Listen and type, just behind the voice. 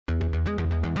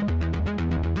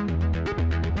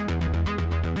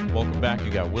Welcome back.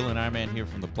 You got Will and Iron Man here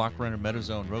from the Block Runner,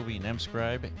 MetaZone, Roby, and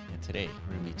MScribe. And today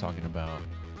we're going to be talking about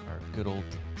our good old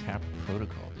TAP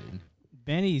protocol, dude.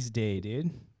 Benny's day, dude.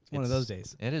 It's one of those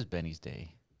days. It is Benny's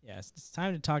day. Yeah, it's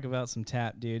time to talk about some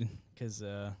TAP, dude, because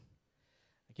I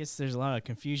guess there's a lot of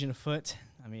confusion afoot.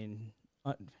 I mean,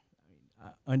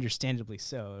 understandably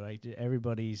so. Right?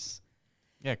 Everybody's...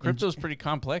 Yeah, crypto's pretty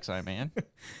complex, Iron Man.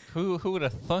 Who would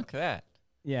have thunk that?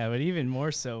 Yeah, but even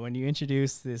more so when you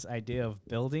introduce this idea of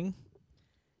building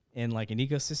in like an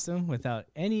ecosystem without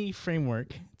any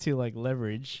framework to like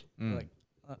leverage, like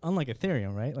unlike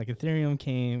Ethereum, right? Like Ethereum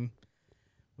came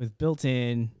with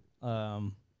built-in,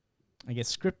 I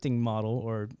guess, scripting model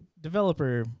or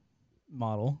developer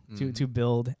model to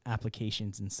build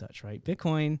applications and such, right?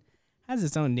 Bitcoin has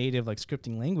its own native like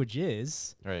scripting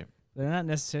languages. Right. They're not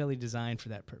necessarily designed for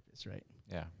that purpose, right?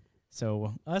 Yeah.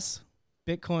 So us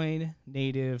Bitcoin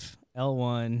native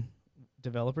L1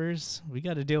 developers, we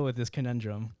got to deal with this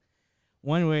conundrum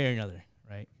one way or another,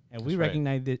 right? And we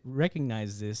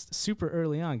recognize this super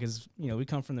early on because, you know, we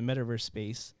come from the metaverse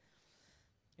space.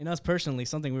 And us personally,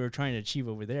 something we were trying to achieve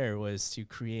over there was to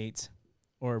create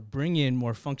or bring in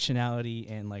more functionality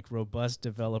and like robust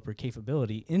developer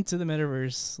capability into the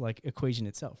metaverse like equation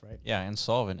itself, right? Yeah, and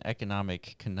solve an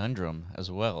economic conundrum as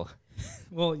well.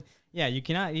 Well, yeah, you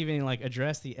cannot even like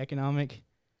address the economic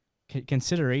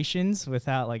considerations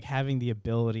without like having the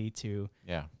ability to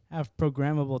have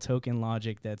programmable token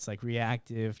logic that's like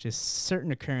reactive to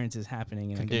certain occurrences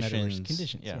happening in like a metaverse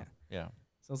conditions. Yeah.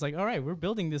 So it's like, all right, we're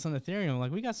building this on Ethereum.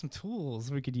 Like we got some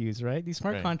tools we could use, right? These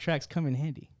smart contracts come in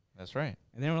handy. That's right.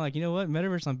 And then we're like, you know what?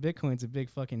 Metaverse on Bitcoin's a big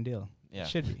fucking deal. Yeah. It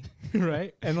should be,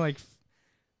 right? And like,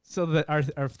 so that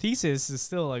our thesis is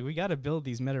still like, we got to build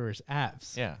these metaverse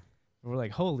apps. Yeah. We're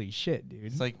like, holy shit, dude.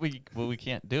 It's like, we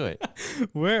can't do it.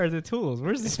 Where are the tools?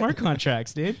 Where's the smart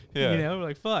contracts, dude? Yeah. You know, we're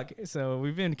like, fuck. So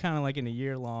we've been kind of like in a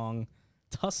year-long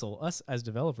tussle, us as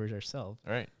developers ourselves.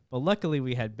 Right. But luckily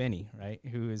we had Benny, right,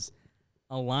 who is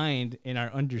aligned in our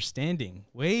understanding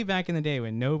way back in the day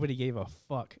when nobody gave a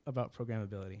fuck about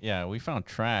programmability. Yeah, we found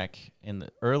Trac in the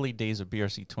early days of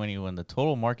BRC20 when the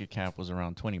total market cap was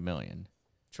around 20 million.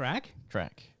 Trac?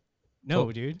 Trac.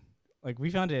 No, dude. Like,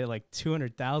 we found it at like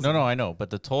 200,000. No, I know.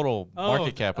 But the total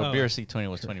market cap of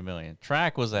BRC20 was 20 million.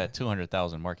 Trac was at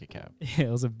 200,000 market cap. Yeah, it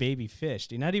was a baby fish,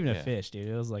 dude. Not even a fish, dude.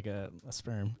 It was like a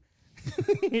sperm.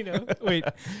 You know? Wait,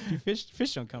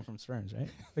 fish don't come from sperms, right?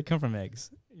 They come from eggs.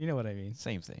 You know what I mean?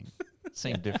 Same thing.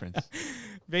 Same difference.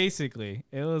 Basically,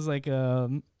 it was like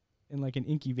in like an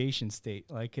incubation state,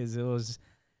 like, because it was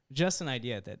just an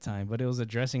idea at that time, but it was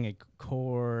addressing a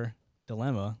core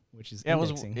dilemma, which is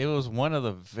indexing. It was one of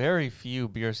the very few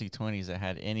BRC20s that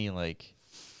had any like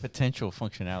potential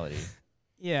functionality.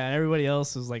 Yeah, and everybody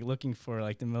else was like looking for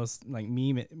like the most like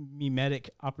memetic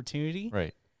opportunity.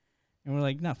 Right. And we're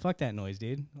like, nah, fuck that noise,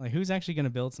 dude. Like, who's actually going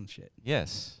to build some shit?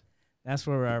 Yes. That's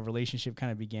where our relationship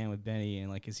kind of began with Benny.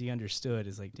 And, like, as he understood,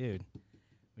 is like, dude,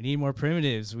 we need more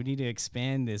primitives. We need to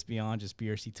expand this beyond just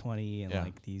BRC20 and,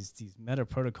 like, these meta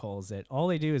protocols that all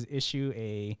they do is issue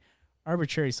a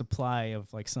arbitrary supply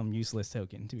of, like, some useless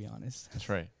token, to be honest. That's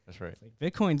right. That's right. Like,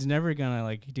 Bitcoin's never going to,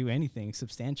 like, do anything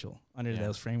substantial under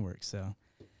those frameworks. So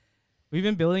we've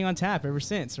been building on TAP ever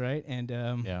since, right?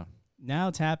 And,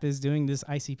 now TAP is doing this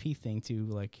ICP thing to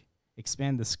like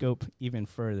expand the scope even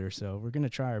further. So we're going to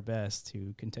try our best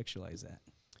to contextualize that.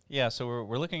 Yeah. So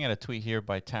we're looking at a tweet here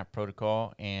by TAP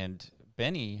Protocol, and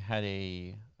Benny had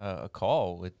a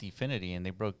call with Dfinity, and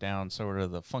they broke down sort of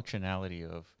the functionality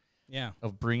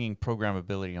of bringing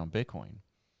programmability on Bitcoin.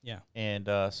 Yeah. And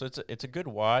so it's a good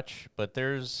watch, but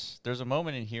there's a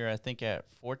moment in here, I think at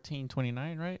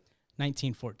 1429, right?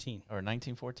 1914. Or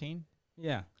 1914?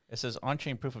 Yeah. It says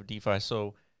on-chain proof of DeFi.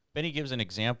 So Benny gives an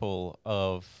example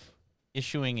of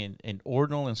issuing an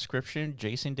ordinal inscription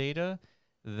JSON data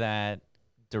that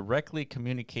directly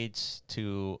communicates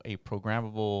to a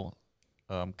programmable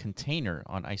container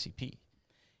on ICP.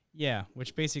 Yeah,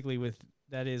 which basically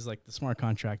that is like the smart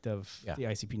contract of the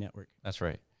ICP network. That's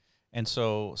right. And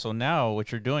so now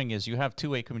what you're doing is you have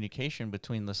two-way communication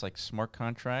between this like smart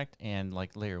contract and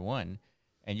like layer one.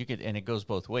 And it goes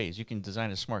both ways. You can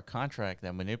design a smart contract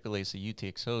that manipulates the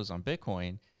UTXOs on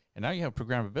Bitcoin, and now you have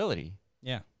programmability.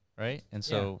 Yeah. Right? And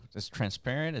so it's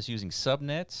transparent. It's using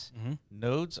subnets.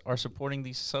 Nodes are supporting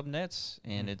these subnets,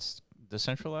 and it's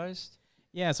decentralized.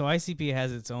 Yeah, so ICP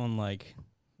has its own, like,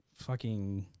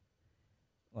 fucking,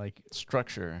 like...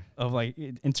 structure. Of, like,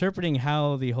 interpreting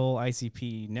how the whole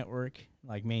ICP network,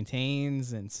 like,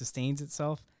 maintains and sustains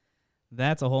itself.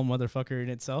 That's a whole motherfucker in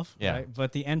itself. Yeah. Right?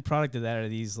 But the end product of that are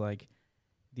these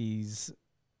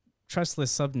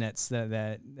trustless subnets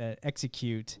that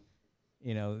execute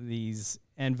these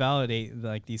and validate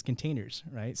like these containers,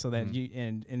 right? So that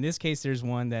and in this case, there's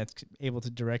one that's able to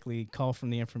directly call from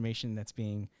the information that's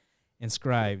being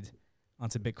inscribed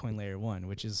onto Bitcoin layer 1,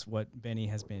 which is what Benny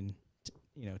has been,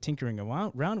 tinkering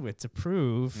around with to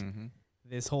prove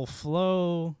this whole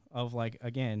flow of like,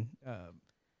 again,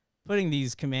 putting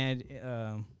these command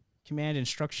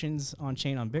instructions on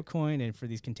chain on Bitcoin, and for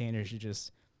these containers to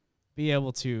just be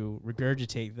able to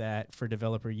regurgitate that for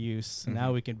developer use. So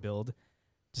now we can build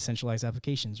decentralized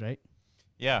applications, right?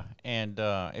 Yeah, and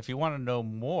if you want to know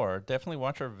more, definitely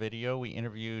watch our video. We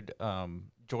interviewed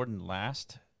Jordan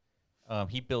Last.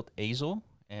 He built Azel,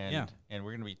 and we're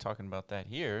going to be talking about that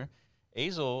here.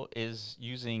 Azel is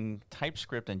using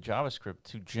TypeScript and JavaScript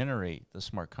to generate the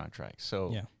smart contracts.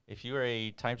 So if you're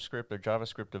a TypeScript or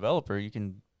JavaScript developer, you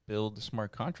can build the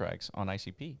smart contracts on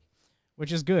ICP.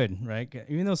 Which is good, right?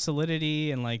 Even though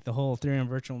Solidity and like the whole Ethereum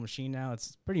virtual machine now,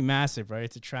 it's pretty massive, right?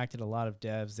 It's attracted a lot of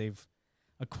devs. They've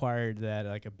acquired that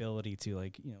like ability to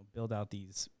like, build out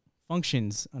these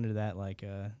functions under that like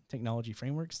technology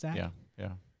framework stack. Yeah.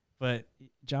 But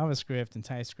JavaScript and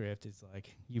TypeScript is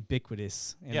like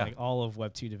ubiquitous in like all of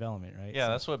Web 2 development, right? Yeah,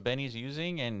 so that's what Benny's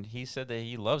using, and he said that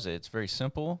he loves it. It's very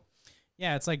simple.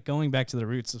 Yeah, it's like going back to the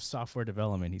roots of software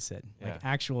development, he said. Like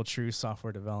actual true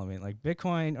software development. Like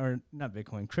Bitcoin, or not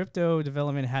Bitcoin, crypto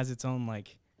development has its own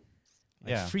like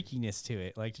freakiness to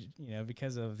it. Like,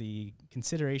 because of the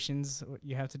considerations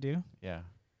you have to do. Yeah.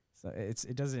 So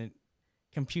it doesn't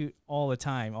compute all the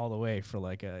time, all the way for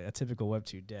like a typical Web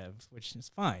 2 dev, which is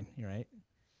fine, right?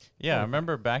 Yeah, I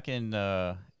remember back in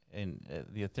the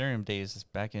Ethereum days,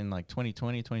 back in like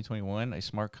 2020, 2021, a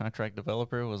smart contract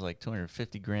developer was like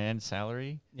 250 grand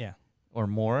salary. Yeah. Or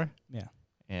more. Yeah.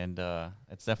 And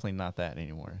it's definitely not that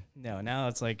anymore. No, now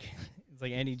it's like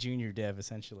any junior dev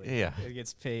essentially. Yeah. It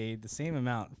gets paid the same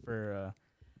amount for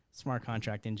smart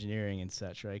contract engineering and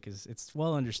such, right? Because it's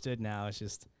well understood now. It's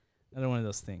just another one of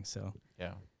those things. So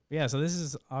so this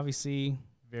is obviously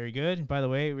very good. By the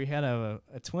way, we had a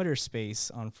Twitter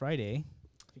space on Friday.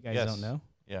 If you guys don't know.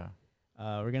 Yeah.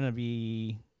 We're going to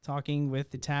be talking with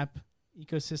the TAP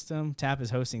ecosystem. TAP is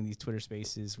hosting these Twitter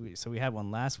spaces. So we had one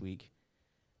last week.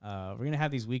 We're going to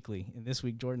have these weekly. And this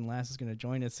week, Jordan Last is going to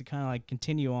join us to kind of like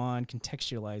continue on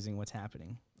contextualizing what's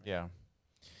happening. Yeah.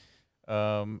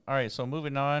 All right. So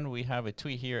moving on, we have a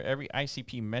tweet here. Every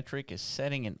ICP metric is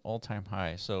setting an all-time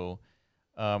high. So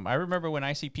I remember when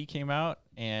ICP came out,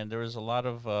 and there was a lot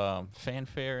of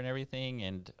fanfare and everything.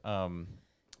 And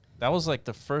that was like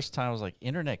the first time I was like,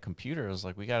 internet computer. I was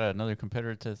like, we got another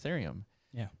competitor to Ethereum.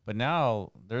 Yeah. But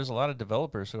now there's a lot of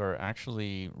developers who are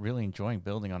actually really enjoying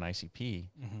building on ICP.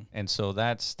 And so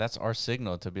that's our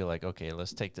signal to be like, okay,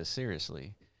 let's take this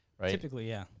seriously. Right? Typically,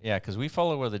 yeah. Yeah, because we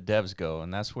follow where the devs go,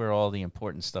 and that's where all the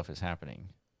important stuff is happening.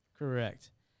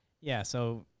 Correct. Yeah,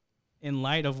 so in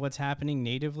light of what's happening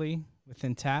natively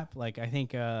within TAP, like I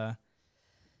think the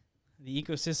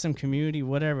ecosystem community,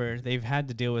 whatever, they've had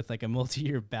to deal with like a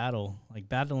multi-year battle, like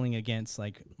battling against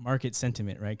like market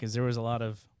sentiment, right? Because there was a lot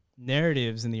of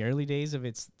narratives in the early days of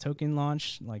its token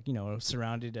launch, like,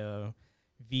 surrounded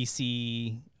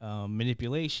VC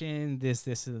manipulation, this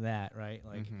and that, right?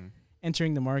 Like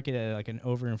entering the market at like an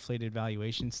overinflated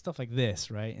valuation, stuff like this,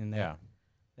 right? And that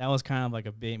was kind of like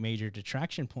a big major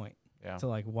detraction point to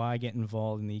like why get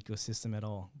involved in the ecosystem at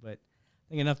all. But I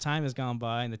think enough time has gone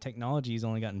by and the technology has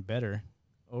only gotten better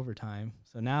over time.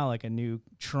 So now like a new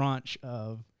tranche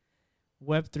of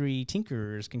Web3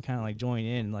 tinkerers can kind of like join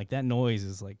in. Like that noise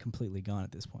is like completely gone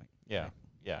at this point. Yeah. Right?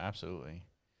 Yeah, absolutely.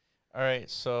 All right.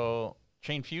 So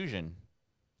Chain Fusion.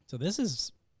 So this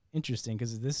is interesting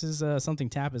because this is something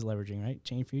TAP is leveraging, right?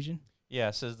 Chain Fusion. Yeah,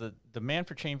 it says the demand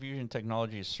for Chain Fusion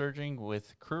technology is surging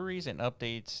with queries and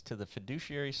updates to the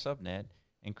fiduciary subnet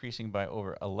increasing by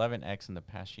over 11x in the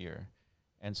past year.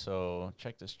 And so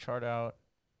check this chart out.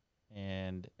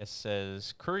 And it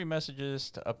says query messages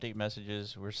to update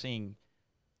messages. We're seeing,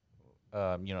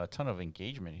 a ton of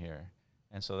engagement here.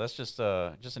 And so that's just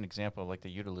an example of like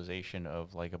the utilization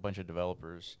of like a bunch of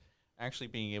developers actually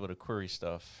being able to query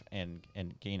stuff and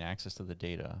gain access to the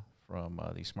data from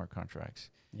these smart contracts.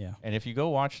 Yeah. And if you go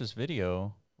watch this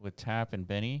video with Tap and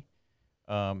Benny,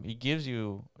 it gives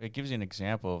you an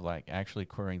example of like actually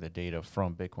querying the data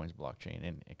from Bitcoin's blockchain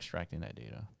and extracting that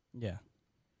data. Yeah.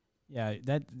 Yeah,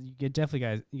 that you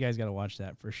guys got to watch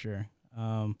that for sure.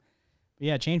 But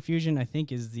yeah, Chain Fusion I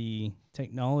think is the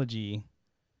technology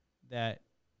that,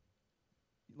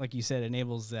 like you said,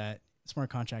 enables that smart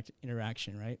contract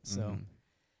interaction, right? So,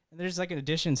 and there's like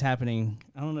additions happening.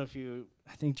 I don't know if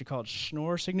I think you call it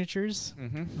Schnorr signatures,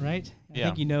 right? I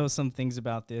think you know some things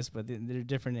about this, but there are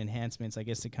different enhancements, I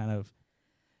guess, to kind of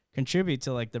contribute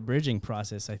to like the bridging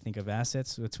process, I think, of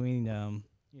assets between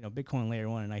Bitcoin layer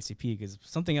 1 and ICP. Because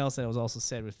something else that was also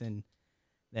said within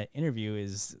that interview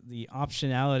is the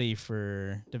optionality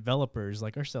for developers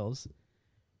like ourselves.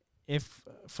 If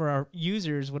for our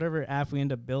users, whatever app we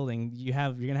end up building, you're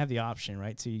gonna have the option,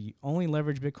 right? So you only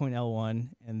leverage Bitcoin L1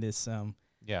 and this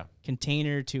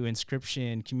container to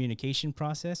inscription communication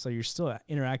process. So you're still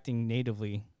interacting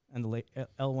natively on the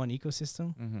L1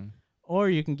 ecosystem. Mm-hmm. Or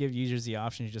you can give users the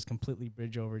option to just completely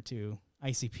bridge over to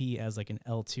ICP as like an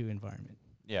L2 environment.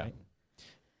 Yeah. Right?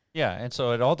 Yeah, and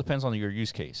so it all depends on your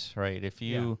use case, right? If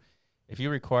you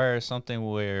require something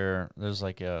where there's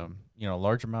like a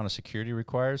large amount of security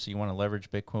required, so you want to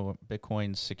leverage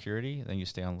Bitcoin's security, then you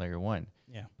stay on layer 1.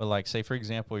 Yeah. But like, say for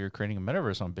example, you're creating a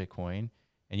metaverse on Bitcoin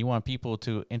and you want people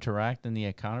to interact in the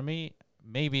economy,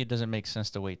 maybe it doesn't make sense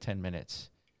to wait 10 minutes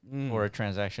for a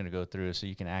transaction to go through so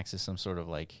you can access some sort of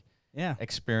like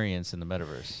experience in the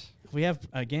metaverse. We have,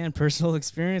 again, personal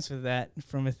experience with that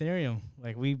from Ethereum.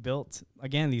 Like we built,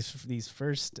 again, these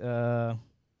first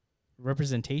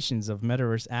representations of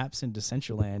metaverse apps in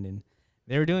Decentraland, and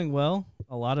they were doing well.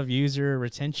 A lot of user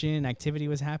retention activity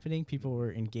was happening. People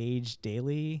were engaged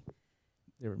daily.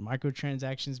 There were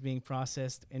microtransactions being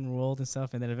processed, enrolled and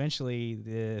stuff. And then eventually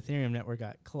the Ethereum network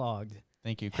got clogged.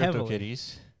 Thank you, heavily.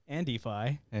 CryptoKitties. And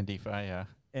DeFi. And DeFi, yeah.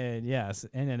 And yes,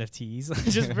 and NFTs.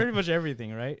 Just pretty much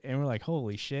everything, right? And we're like,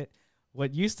 holy shit.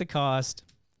 What used to cost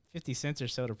 50 cents or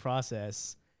so to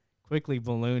process quickly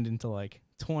ballooned into like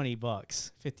 $20,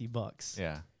 $50.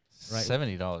 Yeah. Right.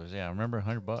 $70. Yeah. I remember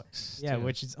 $100. Yeah. Too.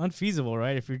 Which is unfeasible,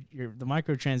 right? If you're the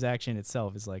microtransaction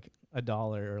itself is like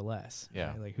 $1 or less.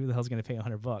 Yeah. Right? Like who the hell's going to pay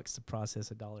 $100 to process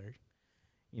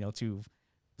 $1, to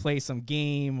play some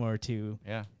game or to,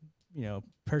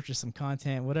 purchase some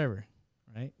content, whatever.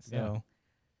 Right. So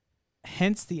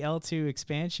hence the L2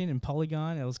 expansion and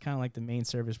Polygon. It was kind of like the main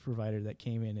service provider that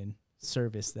came in and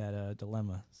serviced that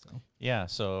dilemma. So yeah,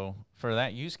 so for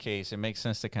that use case, it makes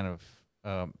sense to kind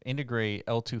of integrate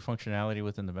L2 functionality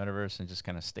within the metaverse and just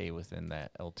kind of stay within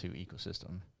that L2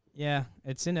 ecosystem. Yeah,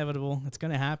 it's inevitable. It's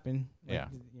going to happen. Like,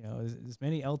 as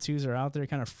many L2s are out there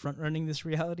kind of front running this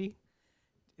reality.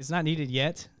 It's not needed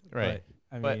yet. Right.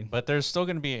 But there's still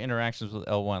going to be interactions with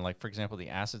L1. Like, for example, the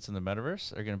assets in the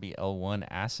metaverse are going to be L1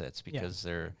 assets because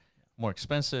they're more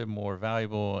expensive, more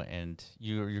valuable, and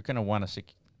you're going to want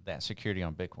that security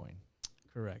on Bitcoin.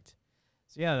 Correct.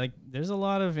 So, yeah, like there's a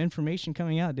lot of information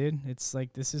coming out, dude. It's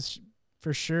like this is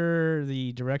for sure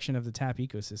the direction of the TAP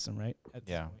ecosystem, right?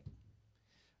 Yeah.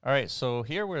 All right, so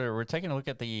here we're taking a look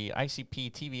at the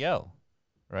ICP TVL,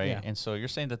 right? Yeah. And so you're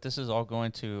saying that this is all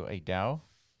going to a DAO?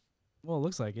 Well, it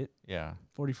looks like it. Yeah.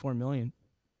 44 million.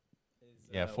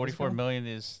 44 million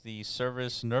is the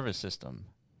service nervous system.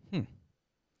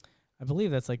 I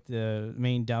believe that's like the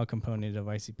main DAO component of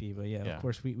ICP. But of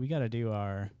course, we got to do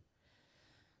our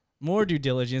more due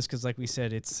diligence because, like we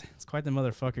said, it's quite the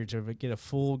motherfucker to get a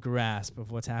full grasp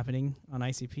of what's happening on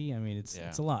ICP. I mean,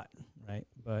 it's a lot, right?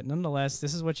 But nonetheless,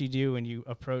 this is what you do when you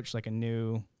approach like a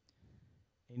new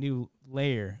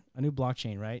layer, a new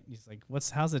blockchain, right? It's like,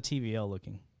 how's the TVL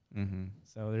looking? Mm-hmm.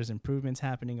 So there's improvements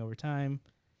happening over time.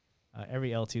 Every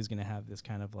L2 is going to have this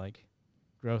kind of like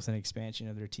growth and expansion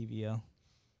of their TVL.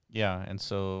 Yeah, and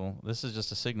so this is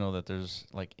just a signal that there's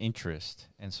like interest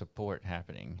and support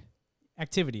happening.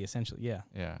 Activity, essentially, yeah.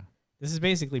 Yeah. This is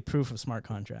basically proof of smart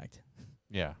contract.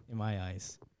 Yeah. In my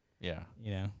eyes. Yeah.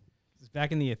 'Cause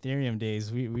back in the Ethereum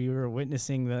days, we were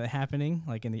witnessing that happening,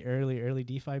 like in the early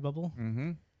DeFi bubble.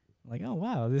 Mm-hmm. Like, oh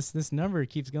wow, this number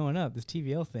keeps going up. This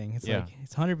TVL thing, it's like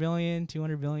it's 100 billion,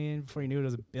 200 billion. Before you knew it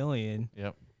was a billion.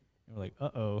 Yep. And we're like,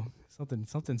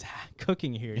 something's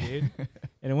cooking here, dude.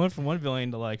 And it went from 1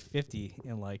 billion to like 50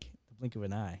 in like the blink of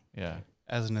an eye. Yeah.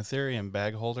 As an Ethereum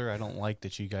bag holder, I don't like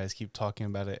that you guys keep talking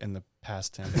about it in the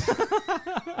past tense. I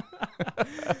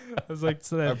was like,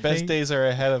 so that our best days are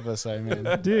ahead of us. I mean,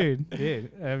 dude.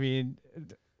 I mean,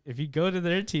 if you go to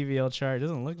their TVL chart, it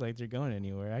doesn't look like they're going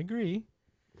anywhere. I agree.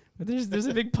 But there's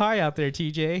a big pie out there,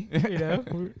 TJ.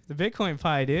 The Bitcoin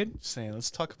pie, dude. Just saying, let's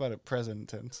talk about it present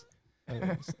tense.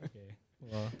 Okay.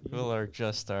 Well, We'll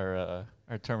adjust our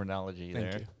terminology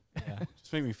Thank there. you. yeah.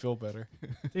 Just make me feel better.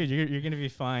 Dude, you're gonna be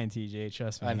fine, TJ.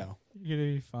 Trust me. I know. You're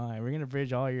gonna be fine. We're gonna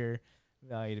bridge all your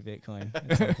value to Bitcoin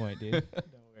at some point, dude.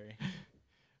 Don't worry.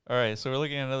 All right, so we're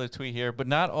looking at another tweet here, but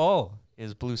not all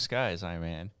is blue skies,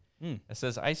 Iron. It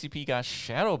says ICP got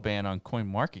shadow banned on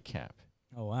CoinMarketCap.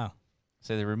 Oh wow.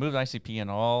 So they removed ICP in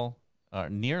all,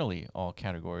 nearly all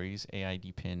categories: AI,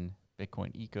 DPIN,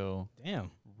 Bitcoin Eco, Damn.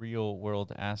 real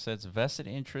world assets, vested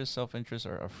interest, self-interest,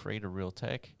 or afraid of real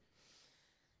tech.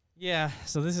 Yeah,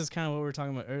 so this is kind of what we were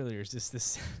talking about earlier. Is just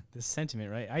this this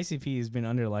sentiment, right? ICP has been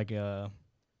under like a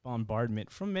bombardment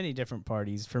from many different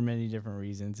parties for many different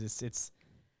reasons. It's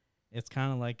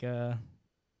kind of like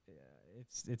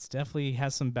it's definitely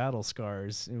has some battle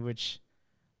scars, in which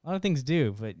a lot of things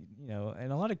do, but you know,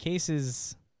 in a lot of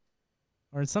cases,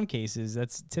 or in some cases,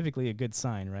 that's typically a good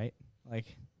sign, right?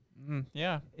 Like,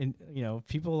 Yeah. in you know,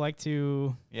 people like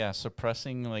to. Yeah.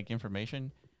 Suppressing like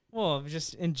information. Well,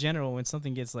 just in general, when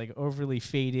something gets like overly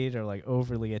faded or like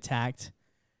overly attacked,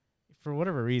 for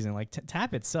whatever reason, like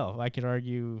TAP itself, I could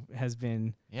argue has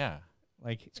been Yeah.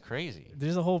 like It's crazy.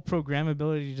 there's a whole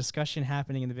programmability discussion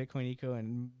happening in the Bitcoin eco,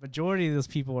 and majority of those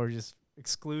people are just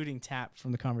excluding TAP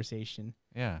from the conversation,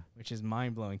 Yeah. which is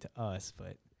mind blowing to us,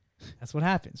 but that's what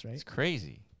happens, right? It's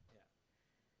crazy.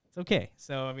 It's okay.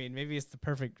 So I mean, maybe it's the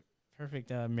perfect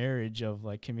marriage of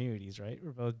like communities, right?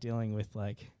 We're both dealing with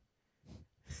like.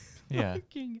 Yeah.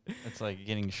 It's like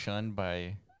getting shunned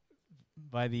by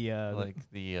the like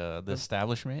the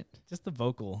establishment. just the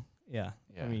vocal. Yeah.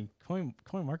 Yeah. I mean, coin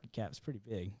market cap is pretty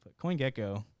big, but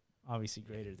CoinGecko obviously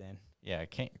greater than. Yeah,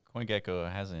 CoinGecko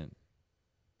hasn't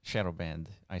shadow banned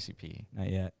ICP. Not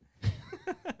yet.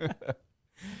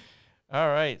 All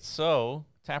right, so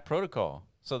TAP protocol.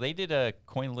 So they did a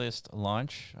CoinList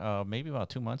launch maybe about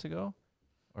 2 months ago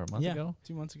or a month ago.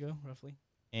 2 months ago, roughly.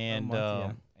 And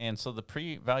month, and so the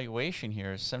pre-valuation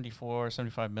here is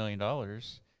 $75 million.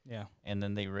 Yeah. And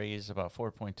then they raised about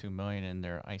 4.2 million in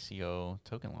their ICO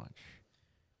token launch.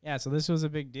 Yeah, so this was a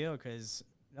big deal because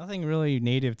nothing really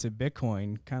native to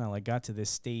Bitcoin kind of like got to this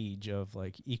stage of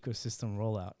like ecosystem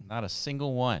rollout. Not a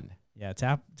single one. Yeah,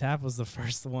 TAP was the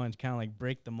first one to kind of like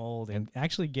break the mold and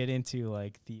actually get into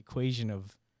like the equation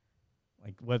of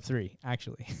like Web3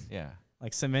 actually. Yeah.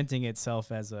 Like cementing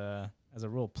itself as a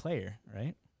real player,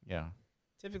 right? Yeah.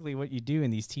 Typically what you do in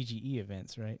these TGE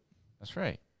events, right? That's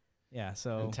right. Yeah,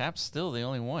 so And TAP's still the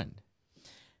only one.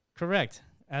 correct.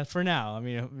 For now, I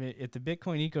mean, if the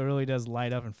Bitcoin eco really does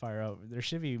light up and fire up, there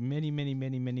should be many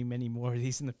more of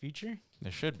these in the future.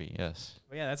 There should be, yes.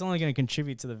 But yeah, that's only going to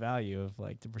contribute to the value of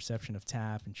like the perception of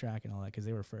TAP and Trac and all that because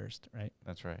they were first, right?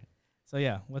 That's right. So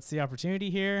yeah, what's the opportunity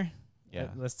here? Yeah.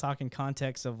 Let's talk in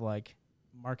context of like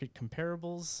market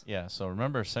comparables. Yeah. So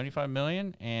remember, 75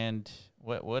 million, and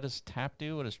what does TAP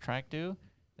do? What does Trac do?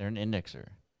 They're an indexer,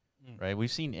 right? We've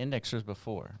seen indexers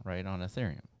before, right, on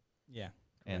Ethereum. Yeah.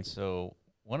 And correct. so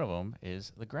one of them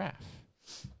is the graph.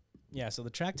 Yeah, so the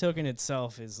Trac token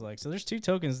itself is like, so there's two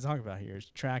tokens to talk about here.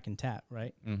 It's Trac and TAP,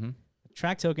 right? Mm-hmm. The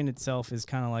Trac token itself is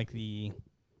kind of like the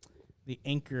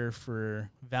anchor for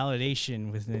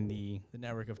validation within the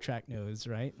network of Trac nodes,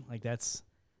 right? Like that's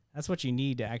what you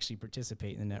need to actually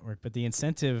participate in the network. But the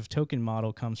incentive token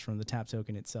model comes from the TAP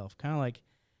token itself. Kind of like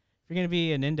if you're going to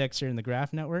be an indexer in the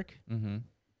graph network, Mm-hmm.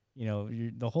 you know,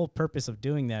 the whole purpose of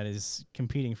doing that is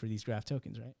competing for these graph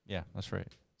tokens, right? Yeah, that's right.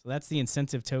 So that's the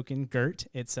incentive token, GERT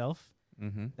itself.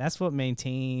 Mm-hmm. That's what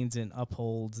maintains and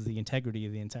upholds the integrity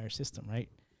of the entire system, right?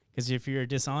 Because if you're a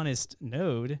dishonest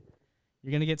node, you're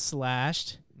going to get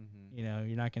slashed. Mm-hmm. You know,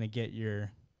 you're not going to get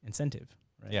your incentive,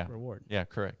 right? Yeah. Reward. Yeah,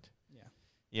 correct. Yeah.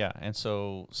 Yeah, and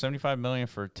so 75 million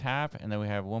for TAP, and then we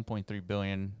have 1.3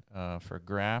 billion for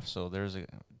Graph. So there's a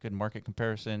good market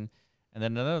comparison. And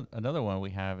then another one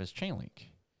we have is Chainlink.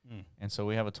 And so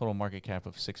we have a total market cap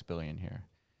of 6 billion here.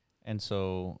 And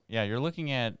so, yeah, you're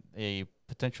looking at a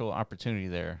potential opportunity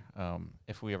there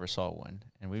if we ever saw one.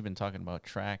 And we've been talking about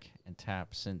Trac and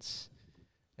TAP since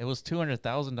it was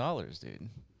 $200,000, dude.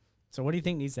 So what do you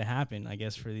think needs to happen, I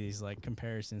guess, for these like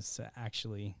comparisons to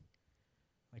actually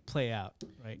like play out,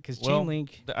 right? Because Chainlink,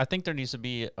 I think there needs to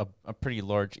be a pretty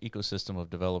large ecosystem of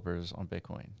developers on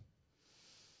Bitcoin.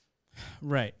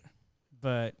 right?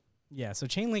 But yeah, so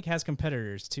Chainlink has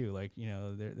competitors too. Like, you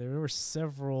know, there were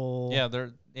several.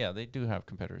 Yeah, they do have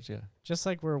competitors. Yeah, just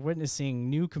like we're witnessing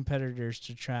new competitors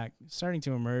to Trac starting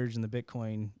to emerge in the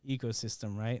Bitcoin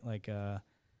ecosystem, right? Like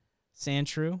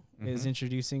Santru is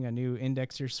introducing a new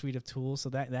indexer suite of tools, so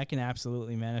that can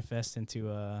absolutely manifest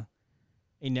into a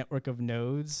network of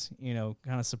nodes, you know,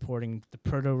 kind of supporting the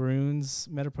Proto Runes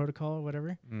meta protocol or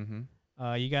whatever. Mm-hmm.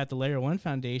 You got the Layer 1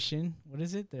 Foundation. What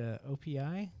is it? The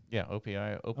OPI? Yeah,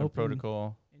 OPI, Open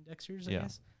Protocol. Indexers, I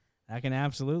guess. That can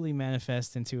absolutely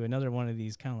manifest into another one of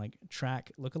these kind of like Trac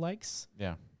lookalikes.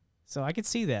 Yeah. So I could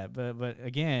see that. But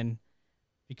again,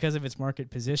 because of its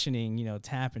market positioning, you know,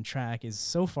 TAP and Trac is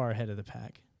so far ahead of the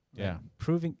pack. Yeah.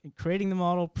 Creating the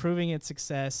model, proving its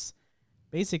success,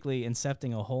 basically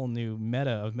incepting a whole new meta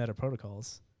of meta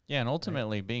protocols. Yeah, and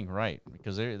ultimately being right,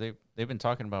 because they've been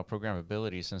talking about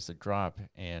programmability since the drop,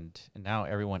 and now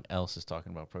everyone else is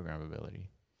talking about programmability.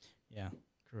 Yeah,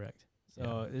 correct.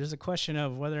 So there's a question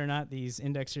of whether or not these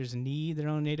indexers need their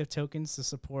own native tokens to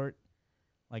support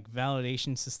like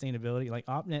validation sustainability. Like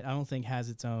OpNet, I don't think has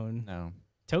its own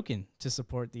token to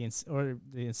support the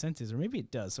the incentives, or maybe it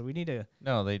does. So we need to.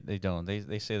 No, they don't.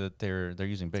 They say that they're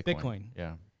using Bitcoin.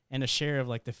 Yeah. And a share of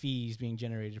like the fees being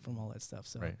generated from all that stuff.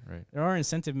 So right. there are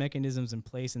incentive mechanisms in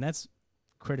place, and that's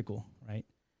critical, right?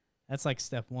 That's like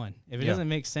step one. If it doesn't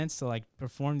make sense to like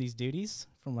perform these duties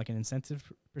from like an incentive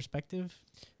perspective,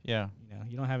 you know,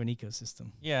 you don't have an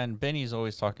ecosystem. Yeah, and Benny's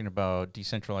always talking about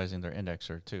decentralizing their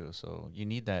indexer too. So you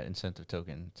need that incentive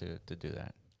token to do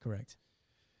that. Correct.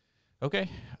 Okay.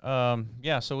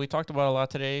 So we talked about a lot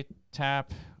today.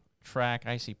 TAP, Trac,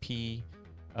 ICP,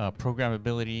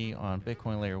 programmability on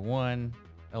Bitcoin layer 1,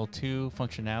 L2,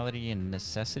 functionality and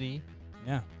necessity.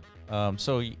 Yeah.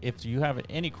 So if you have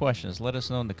any questions, let us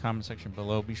know in the comment section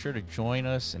below. Be sure to join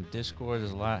us in Discord.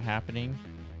 There's a lot happening,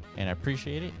 and I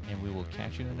appreciate it, and we will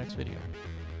catch you in the next video.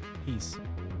 Peace.